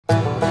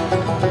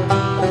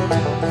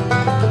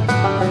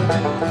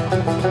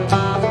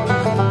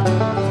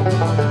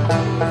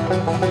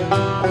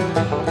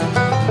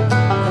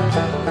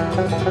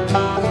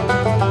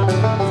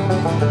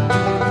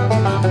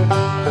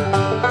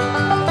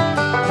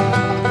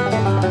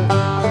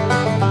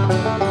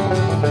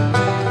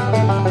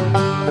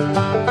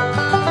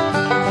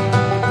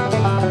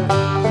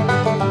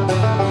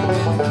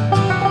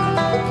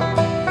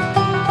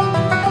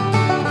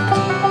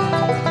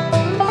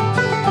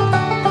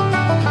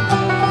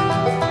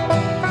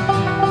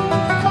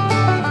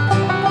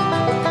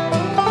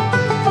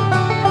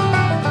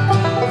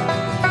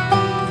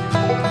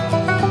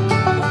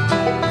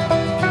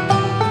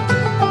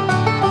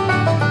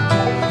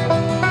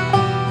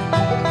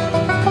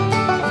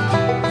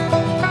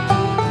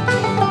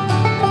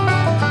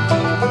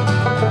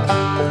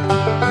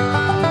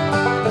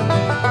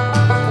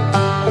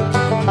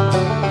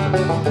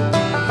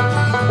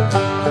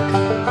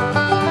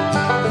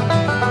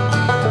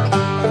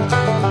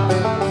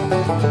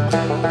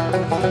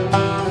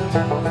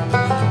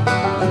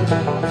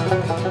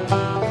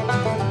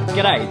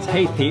G'day, it's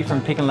Heath here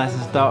from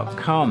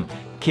pickandlessons.com.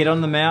 Kid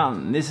on the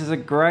Mountain. This is a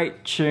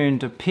great tune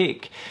to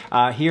pick.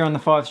 Here on the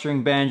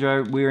 5-string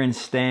banjo, we're in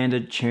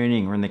standard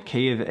tuning. We're in the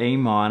key of E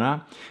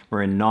minor.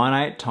 We're in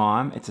 9/8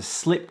 time. It's a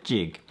slip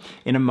jig.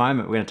 In a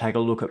moment, we're going to take a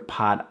look at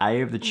part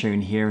A of the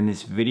tune here in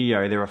this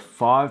video. There are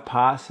 5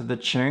 parts of the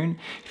tune.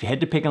 If you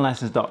head to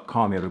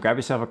pickandlessons.com, you'll grab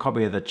yourself a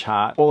copy of the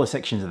chart. All the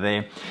sections are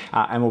there,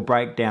 and we'll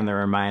break down the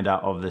remainder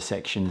of the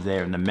sections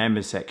there in the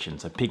members section.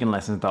 So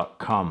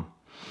pickandlessons.com.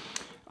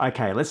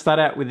 Okay, let's start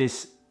out with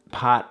this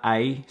part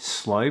A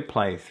slow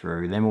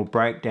playthrough. Then we'll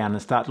break down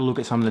and start to look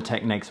at some of the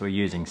techniques we're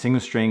using.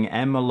 Single string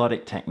and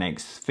melodic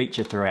techniques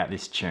feature throughout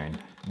this tune.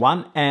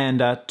 1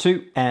 and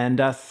 2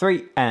 and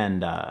 3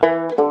 and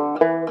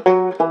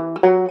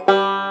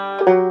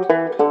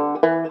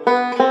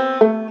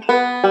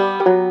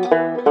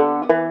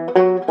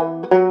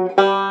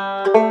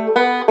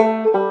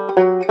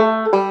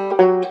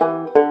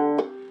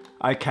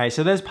Okay,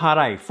 so there's part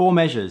A, 4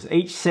 measures.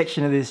 Each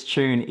section of this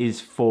tune is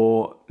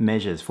 4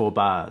 measures, 4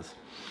 bars.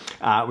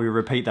 We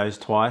repeat those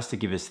twice to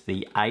give us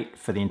the 8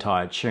 for the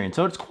entire tune.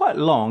 So it's quite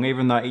long,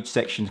 even though each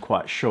section's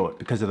quite short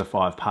because of the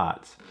 5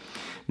 parts.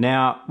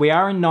 Now, we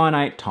are in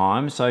 9/8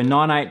 time, so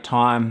 9/8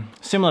 time,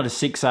 similar to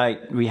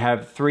 6/8, we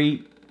have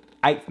 3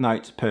 eighth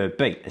notes per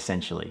beat,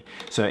 essentially.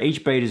 So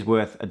each beat is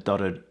worth a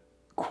dotted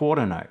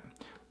quarter note.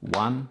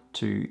 1,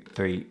 2,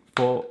 3,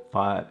 4,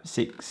 5,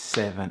 6,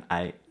 7,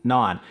 8,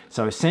 9.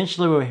 So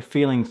essentially we're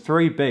feeling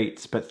 3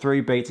 beats, but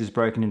 3 beats is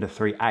broken into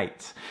 3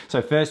 eighths.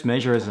 So first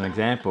measure as an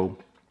example,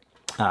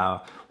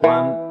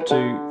 1,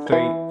 2,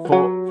 3,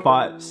 4,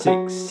 5,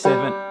 6,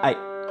 7, 8,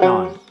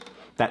 9.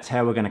 That's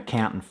how we're going to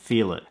count and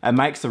feel it. It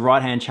makes the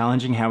right hand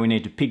challenging, how we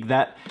need to pick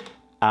that.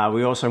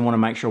 We also want to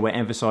make sure we're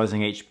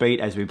emphasizing each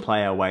beat as we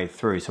play our way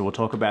through. So we'll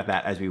talk about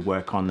that as we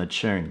work on the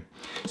tune.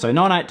 So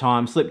 9/8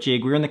 time, slip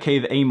jig, we're in the key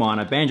of E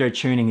minor. Banjo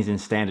tuning is in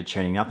standard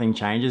tuning. Nothing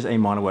changes. E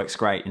minor works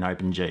great in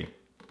open G.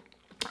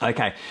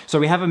 Okay, so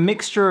we have a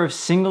mixture of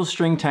single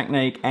string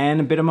technique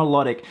and a bit of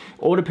melodic.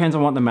 All depends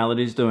on what the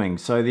melody is doing.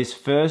 So this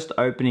first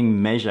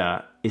opening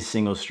measure is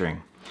single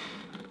string.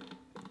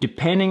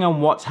 Depending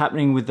on what's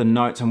happening with the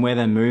notes and where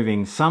they're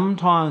moving,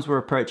 sometimes we're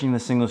approaching the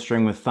single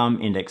string with thumb,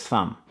 index,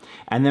 thumb.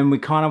 And then we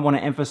kind of want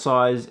to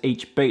emphasize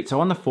each beat.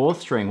 So on the 4th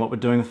string, what we're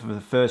doing for the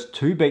first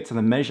 2 beats of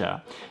the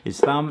measure is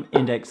thumb,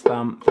 index,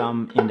 thumb,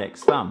 thumb,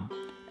 index, thumb.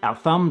 Our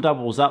thumb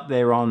doubles up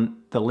there on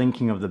the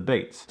linking of the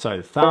beats.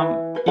 So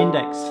thumb,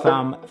 index,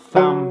 thumb,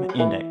 thumb,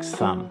 index,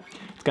 thumb.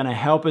 It's going to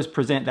help us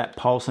present that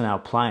pulse in our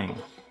playing.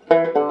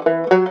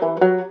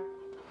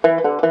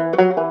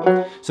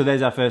 So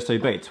there's our first 2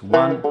 beats.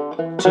 1,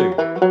 2.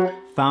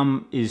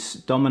 Thumb is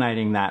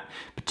dominating that,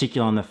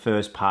 particularly on the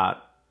first part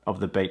of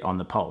the beat on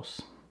the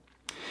pulse.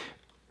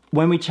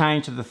 When we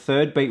change to the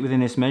 3rd beat within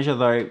this measure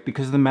though,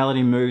 because the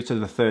melody moves to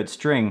the 3rd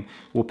string,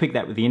 we'll pick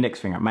that with the index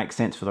finger. It makes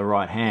sense for the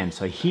right hand.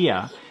 So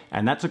here,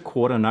 and that's a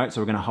quarter note,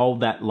 so we're going to hold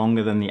that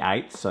longer than the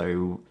 8th.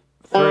 So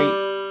 3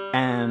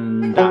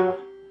 and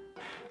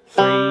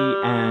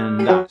 3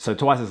 and so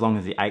twice as long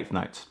as the 8th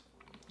notes.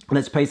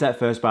 Let's piece that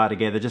first bar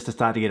together just to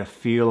start to get a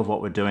feel of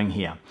what we're doing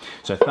here.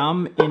 So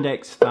thumb,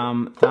 index,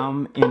 thumb,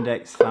 thumb,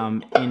 index,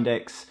 thumb,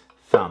 index,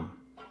 thumb.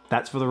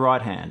 That's for the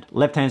right hand.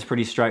 Left hand's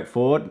pretty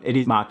straightforward. It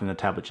is marked in the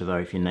tablature though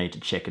if you need to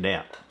check it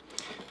out.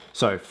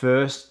 So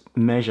first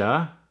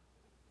measure,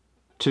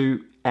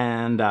 2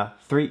 and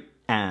 3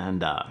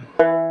 and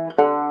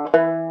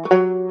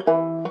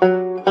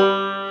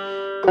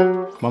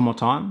one more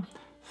time,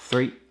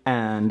 3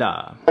 and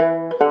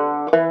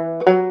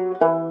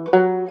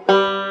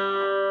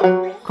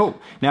Cool.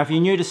 Now if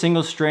you're new to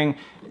single string,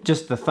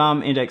 just the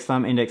thumb, index,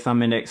 thumb, index,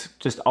 thumb, index,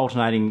 just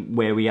alternating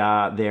where we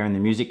are there in the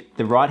music.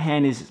 The right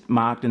hand is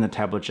marked in the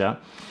tablature,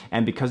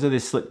 and because of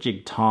this slip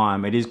jig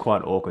time, it is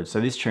quite awkward. So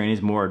this tune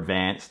is more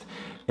advanced.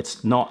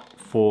 It's not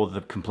for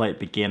the complete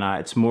beginner,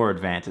 it's more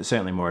advanced, it's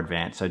certainly more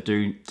advanced. So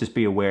do just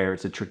be aware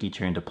it's a tricky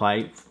tune to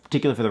play,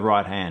 particularly for the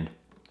right hand.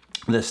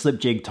 The slip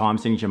jig time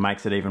signature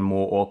makes it even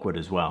more awkward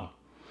as well.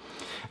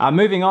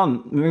 Moving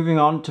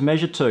on to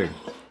measure 2.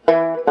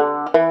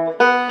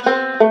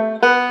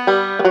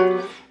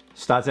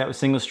 Starts out with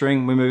single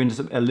string, we move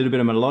into a little bit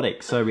of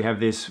melodic. So we have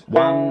this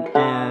 1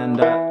 and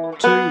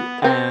 2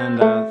 and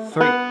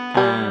 3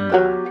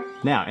 and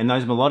now in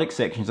those melodic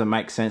sections it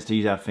makes sense to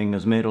use our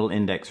fingers, middle,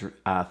 index,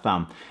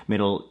 thumb,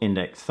 middle,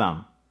 index,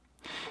 thumb.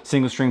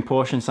 Single string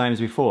portion, same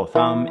as before,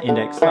 thumb,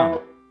 index, thumb.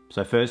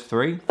 So first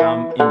 3,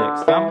 thumb,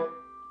 index, thumb.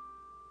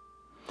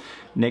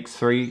 Next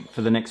 3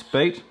 for the next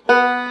beat.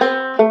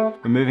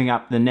 We're moving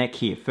up the neck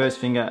here, first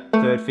finger,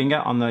 third finger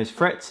on those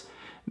frets,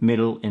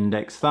 middle,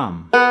 index,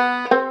 thumb.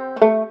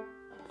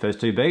 First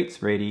 2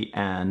 beats, ready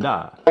and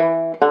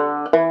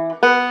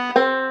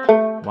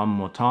one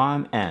more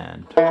time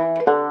and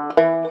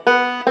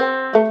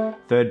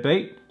third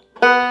beat,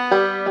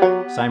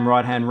 same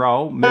right hand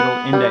roll, middle,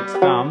 index,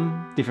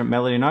 thumb, different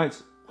melody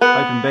notes,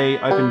 open B,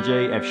 open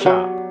G, F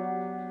sharp.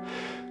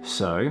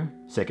 So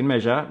second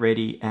measure,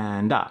 ready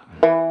and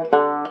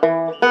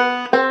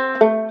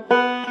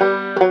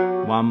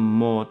one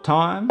more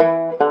time.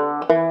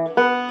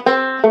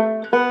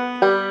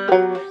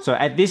 So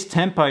at this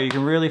tempo, you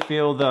can really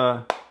feel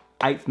the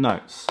 8th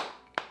notes.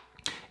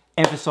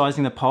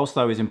 Emphasizing the pulse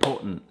though is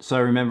important.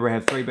 So remember we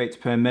have 3 beats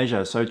per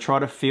measure. So try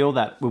to feel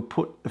that. We'll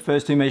put the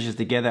first 2 measures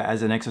together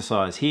as an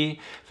exercise here.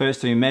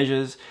 First 2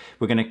 measures,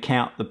 we're going to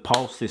count the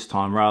pulse this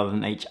time rather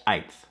than each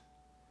 8th.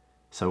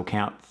 So we'll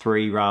count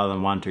 3 rather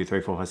than 1, 2,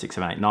 3, 4, 5, 6,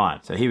 7, 8, 9.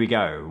 So here we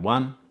go.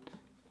 1,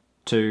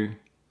 2,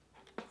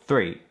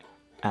 3.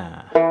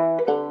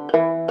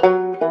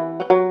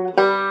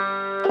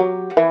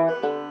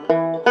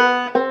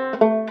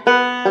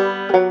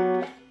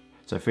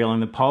 So feeling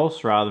the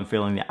pulse rather than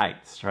feeling the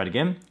 8ths. Try it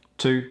again.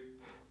 2,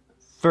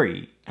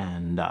 3,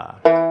 and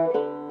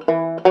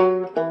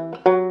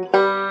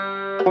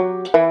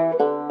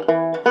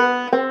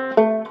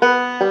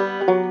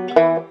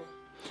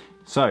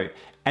So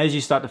as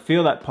you start to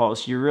feel that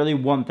pulse, you really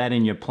want that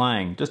in your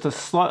playing. Just a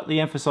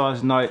slightly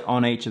emphasized note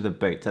on each of the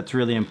beats. That's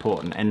really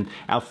important. And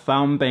our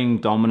thumb being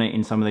dominant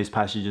in some of these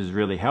passages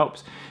really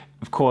helps.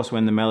 Of course,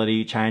 when the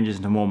melody changes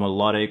into more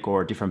melodic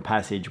or a different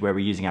passage where we're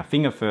using our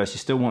finger first, you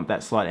still want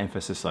that slight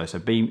emphasis though, so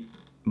be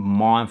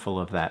mindful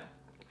of that.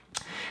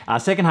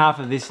 Second half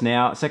of this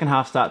now, second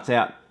half starts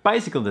out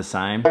basically the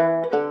same,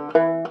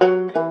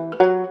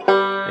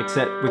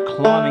 except we're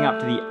climbing up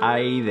to the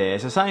A there.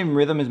 So same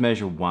rhythm as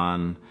measure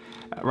 1,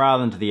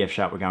 rather than to the F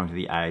sharp, we're going to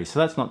the A, so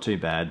that's not too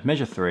bad.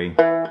 Measure 3.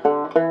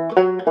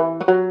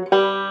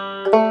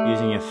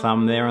 Using your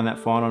thumb there on that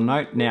final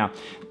note. Now,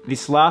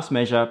 this last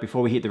measure,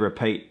 before we hit the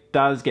repeat,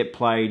 does get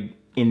played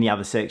in the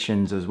other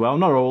sections as well.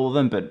 Not all of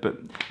them, but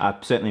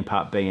certainly in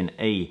part B and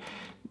E.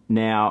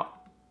 Now,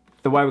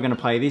 the way we're going to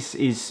play this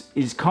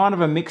is kind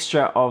of a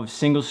mixture of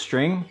single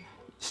string,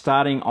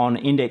 starting on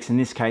index in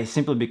this case,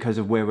 simply because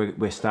of where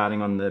we're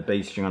starting on the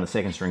B string on the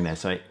second string there.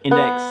 So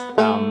index,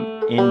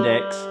 thumb,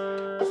 index,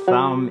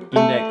 thumb,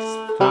 index,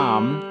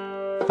 thumb,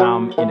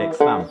 thumb, index,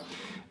 thumb.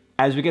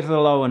 As we get to the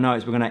lower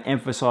notes, we're going to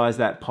emphasize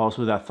that pulse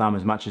with our thumb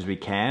as much as we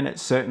can. It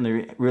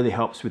certainly really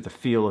helps with the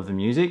feel of the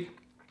music.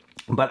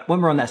 But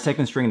when we're on that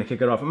second string to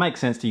kick it off, it makes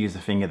sense to use the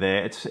finger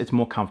there. It's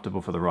more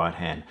comfortable for the right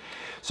hand.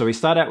 So we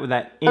start out with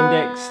that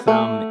index,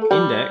 thumb,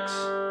 index,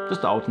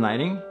 just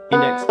alternating,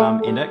 index,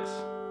 thumb, index,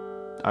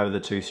 over the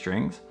 2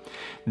 strings.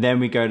 Then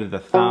we go to the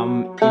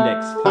thumb,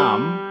 index,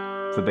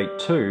 thumb for beat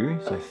 2.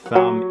 So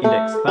thumb,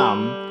 index,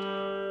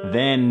 thumb,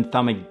 then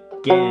thumb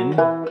again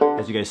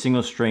as you go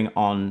single string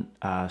on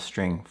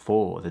string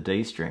 4, the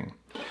D string.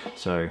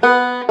 So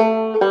try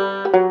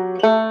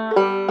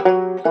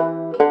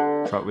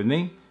it with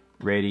me.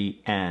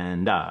 Ready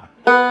and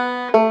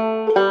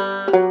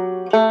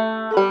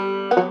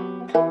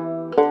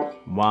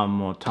one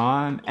more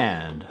time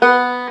and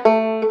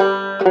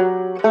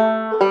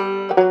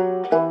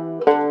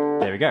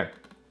there we go.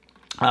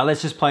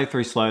 Let's just play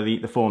through slowly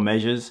the 4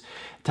 measures.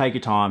 Take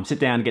your time, sit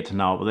down to get to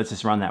know it, but let's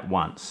just run that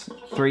once.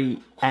 3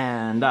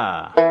 and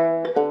 1,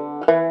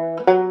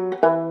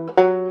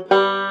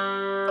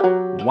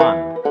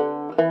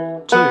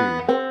 2,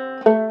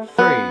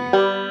 3,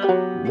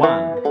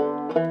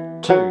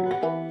 1, 2,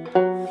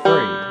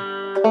 3,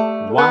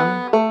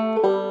 1,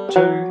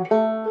 2,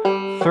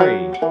 3,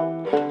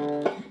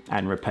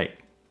 and repeat.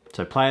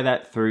 So play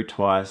that through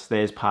twice.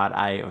 There's part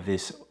A of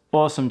this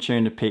awesome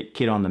tune to pick,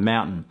 Kid on the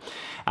Mountain.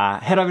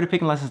 Head over to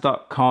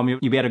pickinglessons.com. You'll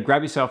be able to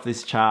grab yourself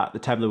this chart, the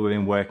tablet we've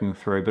been working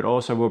through, but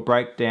also we'll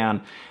break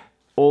down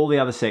all the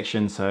other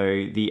sections,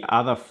 so the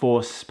other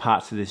 4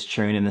 parts of this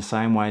tune in the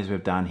same ways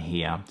we've done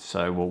here.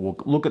 So we'll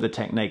look at the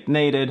technique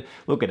needed,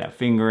 look at our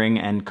fingering,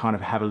 and kind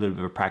of have a little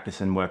bit of practice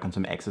and work on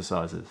some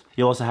exercises.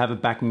 You'll also have a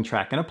backing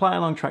track and a play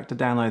along track to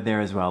download there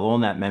as well, all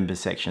in that members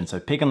section. So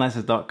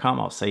pickinglessons.com,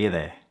 I'll see you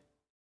there.